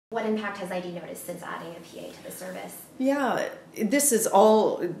What impact has ID noticed since adding a PA to the service? Yeah, this is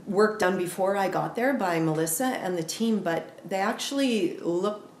all work done before I got there by Melissa and the team, but they actually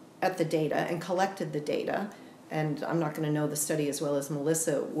looked at the data and collected the data. And I'm not going to know the study as well as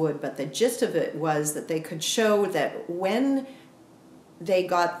Melissa would, but the gist of it was that they could show that when they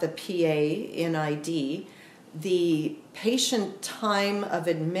got the PA in ID, the patient time of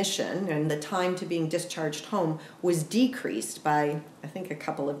admission and the time to being discharged home was decreased by, I think, a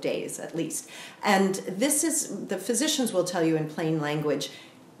couple of days at least. And this is, the physicians will tell you in plain language,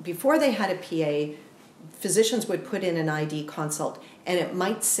 before they had a PA, physicians would put in an ID consult and it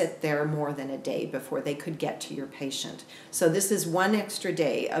might sit there more than a day before they could get to your patient. So this is one extra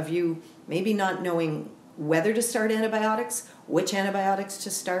day of you maybe not knowing whether to start antibiotics, which antibiotics to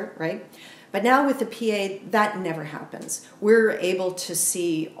start, right? But now with the PA, that never happens. We're able to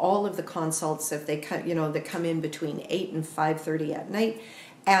see all of the consults if they come in between 8 and 5:30 at night,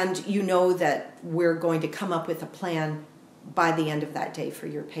 and you know that we're going to come up with a plan by the end of that day for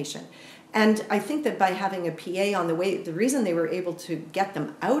your patient. And I think that by having a PA on the way, the reason they were able to get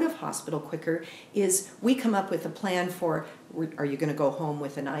them out of hospital quicker is we come up with a plan for, are you going to go home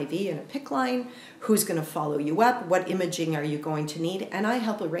with an IV and a PICC line? Who's going to follow you up? What imaging are you going to need? And I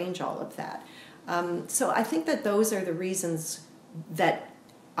help arrange all of that. So I think that those are the reasons that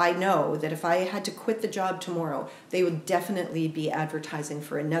I know that if I had to quit the job tomorrow, they would definitely be advertising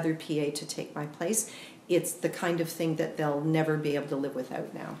for another PA to take my place. It's the kind of thing that they'll never be able to live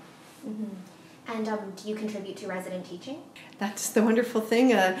without now. Mm-hmm. And do you contribute to resident teaching? That's the wonderful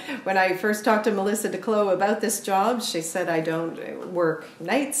thing. When I first talked to Melissa Decloe about this job, she said I don't work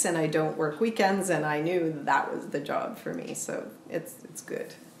nights and I don't work weekends, and I knew that was the job for me. So it's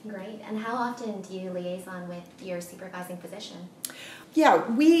good. Great. And how often do you liaison with your supervising physician? Yeah,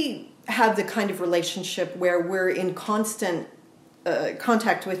 we have the kind of relationship where we're in constant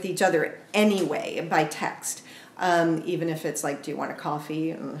contact with each other anyway by text. Even if it's like, do you want a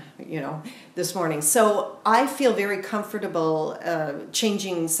coffee, this morning. So I feel very comfortable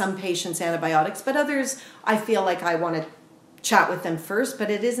changing some patients' antibiotics, but others I feel like I want to chat with them first, but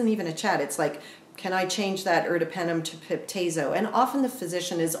it isn't even a chat. It's like, can I change that ertapenem to piptazo? And often the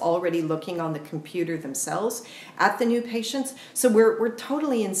physician is already looking on the computer themselves at the new patients, so we're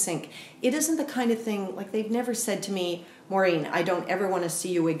totally in sync. It isn't the kind of thing, like they've never said to me, Maureen, I don't ever want to see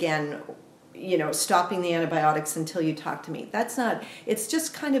you again, stopping the antibiotics until you talk to me. That's not, it's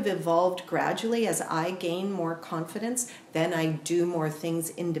just kind of evolved gradually as I gain more confidence, then I do more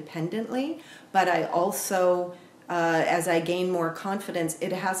things independently, but I also, as I gain more confidence,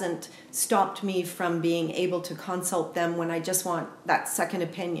 it hasn't stopped me from being able to consult them when I just want that second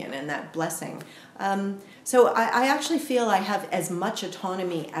opinion and that blessing. So I actually feel I have as much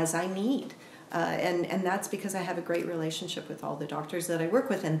autonomy as I need. And that's because I have a great relationship with all the doctors that I work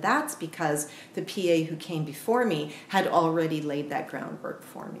with, and that's because the PA who came before me had already laid that groundwork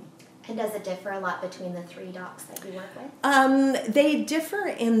for me. And does it differ a lot between the three docs that you work with? They differ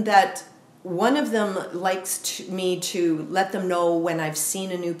in that one of them likes me to let them know when I've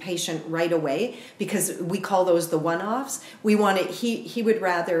seen a new patient right away, because we call those the one-offs. He would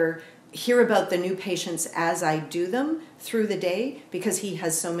rather hear about the new patients as I do them through the day, because he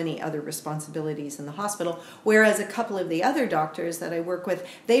has so many other responsibilities in the hospital, whereas a couple of the other doctors that I work with,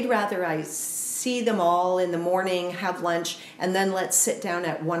 they'd rather I see them all in the morning, have lunch, and then let's sit down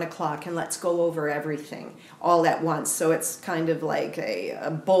at 1 o'clock and let's go over everything all at once. So it's kind of like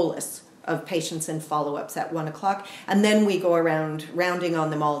a bolus of patients and follow-ups at 1 o'clock, and then we go around rounding on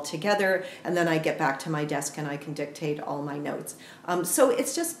them all together, and then I get back to my desk and I can dictate all my notes. So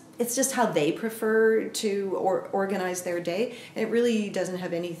it's just how they prefer to organize their day. It really doesn't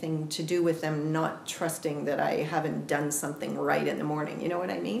have anything to do with them not trusting that I haven't done something right in the morning. You know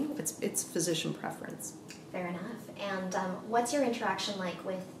what I mean? It's physician preference. Fair enough. And what's your interaction like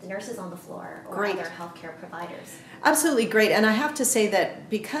with the nurses on the floor or Great. other healthcare providers? Absolutely great. And I have to say that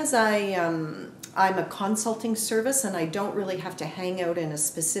because I'm a consulting service and I don't really have to hang out in a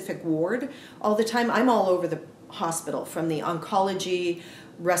specific ward all the time, I'm all over the hospital, from the oncology,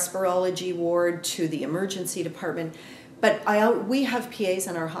 respirology ward to the emergency department. But we have PAs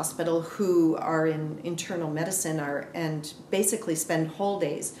in our hospital who are in internal medicine and basically spend whole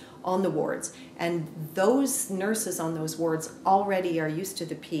days on the wards. And those nurses on those wards already are used to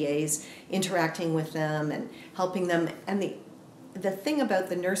the PAs, interacting with them and helping them. And the thing about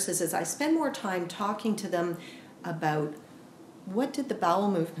the nurses is I spend more time talking to them about, what did the bowel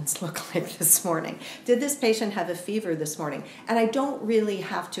movements look like this morning? Did this patient have a fever this morning? And I don't really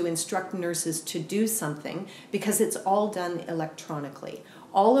have to instruct nurses to do something because it's all done electronically.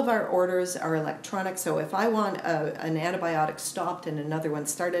 All of our orders are electronic, so if I want an antibiotic stopped and another one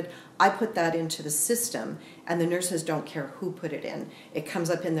started, I put that into the system, and the nurses don't care who put it in. It comes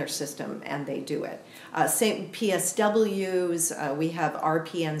up in their system, and they do it. Same PSWs, we have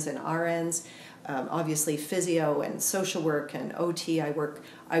RPNs and RNs, obviously physio and social work and OT I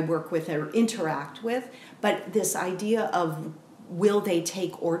work with or interact with, but this idea of will they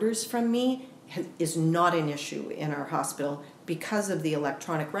take orders from me is not an issue in our hospital because of the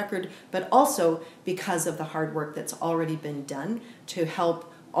electronic record, but also because of the hard work that's already been done to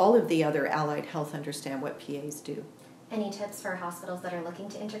help all of the other allied health understand what PAs do. Any tips for hospitals that are looking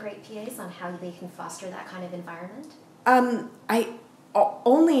to integrate PAs on how they can foster that kind of environment?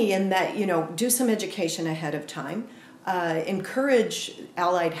 Only in that, do some education ahead of time. Encourage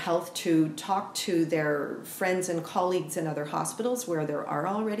allied health to talk to their friends and colleagues in other hospitals where there are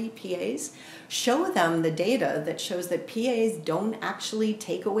already PAs. Show them the data that shows that PAs don't actually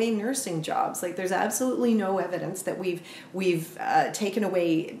take away nursing jobs. Like, there's absolutely no evidence that we've taken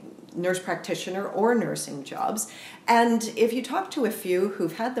away nurse practitioner or nursing jobs. And if you talk to a few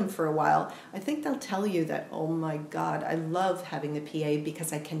who've had them for a while, I think they'll tell you that, oh my God, I love having the PA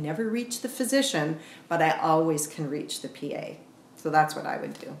because I can never reach the physician, but I always can reach the PA. So that's what I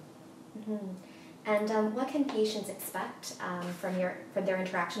would do. Mm-hmm. And what can patients expect from their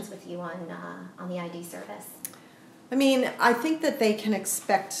interactions with you on the ID service? I mean, I think that they can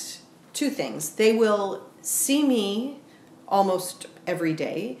expect two things. They will see me almost every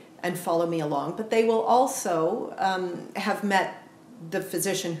day and follow me along, but they will also have met the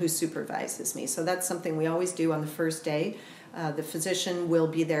physician who supervises me. So that's something we always do on the first day. The physician will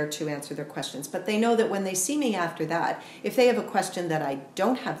be there to answer their questions, but they know that when they see me after that, if they have a question that I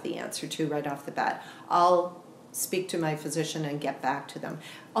don't have the answer to right off the bat, I'll speak to my physician and get back to them.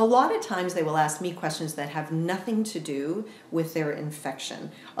 A lot of times they will ask me questions that have nothing to do with their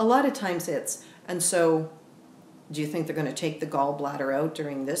infection. A lot of times and so, do you think they're going to take the gallbladder out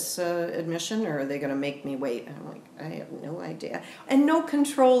during this admission, or are they going to make me wait? And I'm like, I have no idea. And no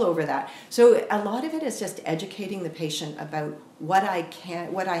control over that. So a lot of it is just educating the patient about what I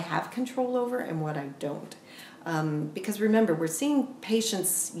have control over and what I don't. Because remember, we're seeing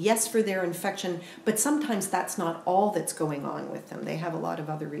patients, yes, for their infection, but sometimes that's not all that's going on with them. They have a lot of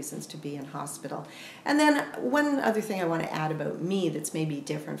other reasons to be in hospital. And then one other thing I want to add about me that's maybe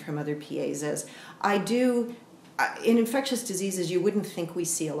different from other PAs is in infectious diseases, you wouldn't think we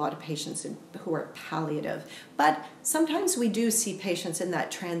see a lot of patients who are palliative, but sometimes we do see patients in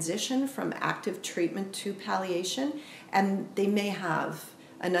that transition from active treatment to palliation, and they may have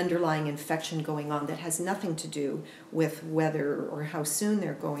an underlying infection going on that has nothing to do with whether or how soon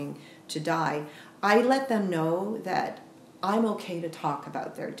they're going to die. I let them know that I'm okay to talk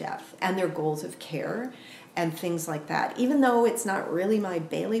about their death and their goals of care and things like that. Even though it's not really my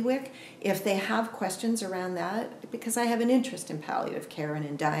bailiwick, if they have questions around that, because I have an interest in palliative care and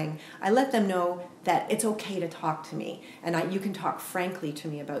in dying, I let them know that it's okay to talk to me. And you can talk frankly to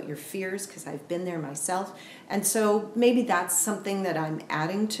me about your fears, because I've been there myself. And so maybe that's something that I'm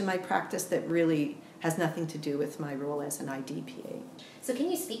adding to my practice that really has nothing to do with my role as an IDPA. So can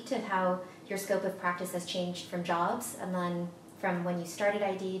you speak to how your scope of practice has changed from jobs and then from when you started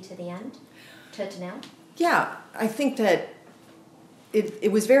ID to the end to now? Yeah, I think that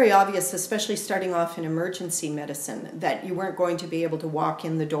it was very obvious, especially starting off in emergency medicine, that you weren't going to be able to walk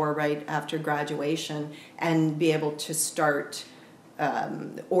in the door right after graduation and be able to start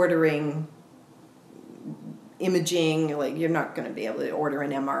ordering imaging. Like, you're not going to be able to order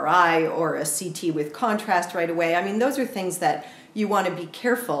an MRI or a CT with contrast right away. I mean, those are things that you want to be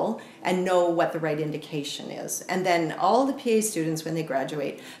careful and know what the right indication is. And then all the PA students, when they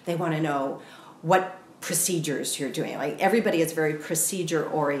graduate, they want to know what procedures you're doing. Like, everybody is very procedure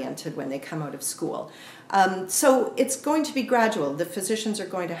oriented when they come out of school. So it's going to be gradual. The physicians are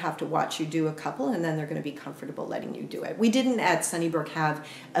going to have to watch you do a couple, and then they're going to be comfortable letting you do it. We didn't at Sunnybrook have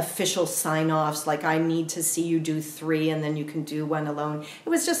official sign-offs, like I need to see you do 3 and then you can do 1 alone. It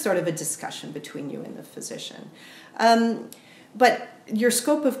was just sort of a discussion between you and the physician. But your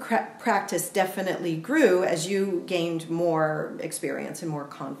scope of practice definitely grew as you gained more experience and more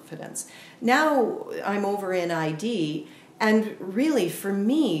confidence. Now I'm over in ID, and really for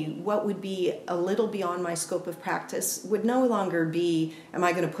me, what would be a little beyond my scope of practice would no longer be, am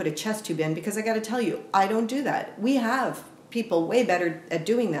I going to put a chest tube in? Because I got to tell you, I don't do that. We have people way better at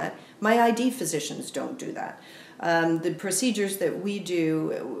doing that. My ID physicians don't do that. The procedures that we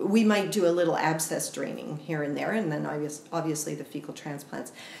do, we might do a little abscess draining here and there, and then obviously the fecal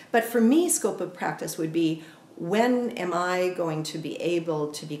transplants. But for me, scope of practice would be, when am I going to be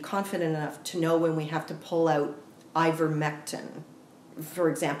able to be confident enough to know when we have to pull out ivermectin for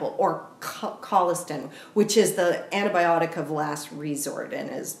example, or colistin, which is the antibiotic of last resort and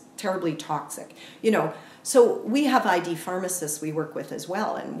is terribly toxic. So we have ID pharmacists we work with as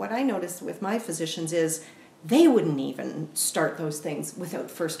well. And what I noticed with my physicians is they wouldn't even start those things without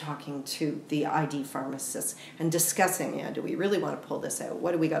first talking to the ID pharmacists and discussing, do we really want to pull this out?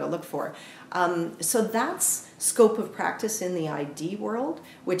 What do we got to look for? So that's scope of practice in the ID world,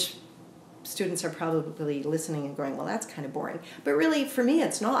 which students are probably listening and going, well, that's kind of boring. But really, for me,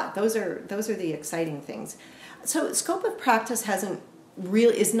 it's not. Those are the exciting things. So scope of practice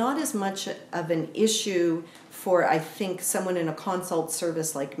is not as much of an issue for, I think, someone in a consult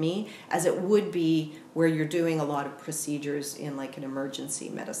service like me as it would be where you're doing a lot of procedures in like an emergency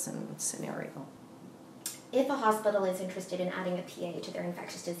medicine scenario. If a hospital is interested in adding a PA to their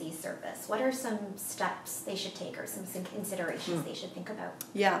infectious disease service, what are some steps they should take or some considerations they should think about?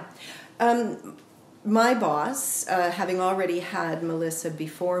 Yeah. My boss, having already had Melissa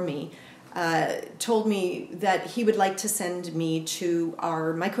before me, told me that he would like to send me to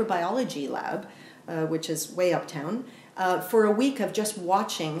our microbiology lab, which is way uptown, for a week of just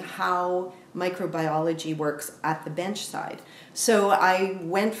watching how microbiology works at the bench side. So I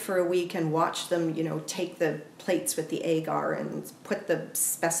went for a week and watched them, take the plates with the agar and put the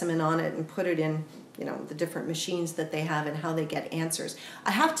specimen on it and put it in, the different machines that they have and how they get answers.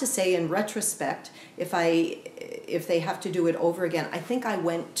 I have to say, in retrospect, if they have to do it over again, I think I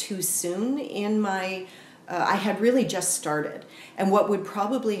went too soon in my. I had really just started. And what would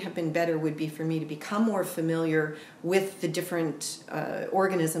probably have been better would be for me to become more familiar with the different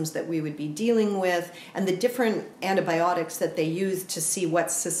organisms that we would be dealing with and the different antibiotics that they use to see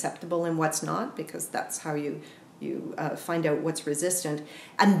what's susceptible and what's not, because that's how you find out what's resistant,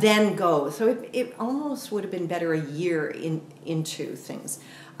 and then go. So it almost would have been better a year into things.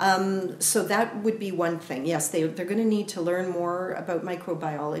 So that would be one thing. Yes, they're going to need to learn more about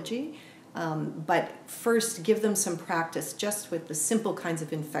microbiology. But first, give them some practice just with the simple kinds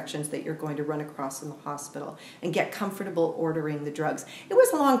of infections that you're going to run across in the hospital and get comfortable ordering the drugs. It was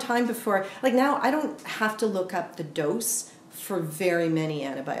a long time before, like now I don't have to look up the dose for very many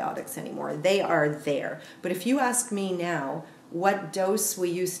antibiotics anymore. They are there. But if you ask me now what dose we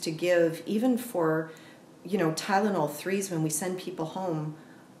used to give, even for, Tylenol 3s when we send people home,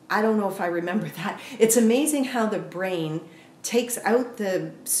 I don't know if I remember that. It's amazing how the brain takes out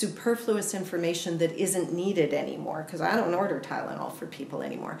the superfluous information that isn't needed anymore, because I don't order Tylenol for people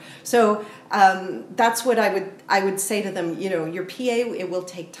anymore. So that's what I would say to them. Your PA, it will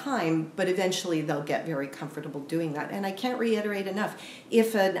take time, but eventually they'll get very comfortable doing that. And I can't reiterate enough,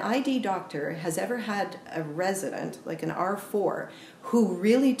 if an ID doctor has ever had a resident, like an R4, who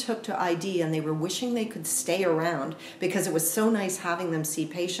really took to ID and they were wishing they could stay around because it was so nice having them see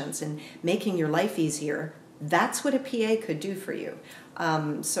patients and making your life easier, that's what a PA could do for you.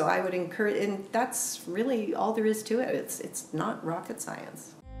 So I would encourage, and that's really all there is to it. It's not rocket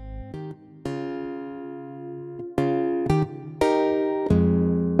science.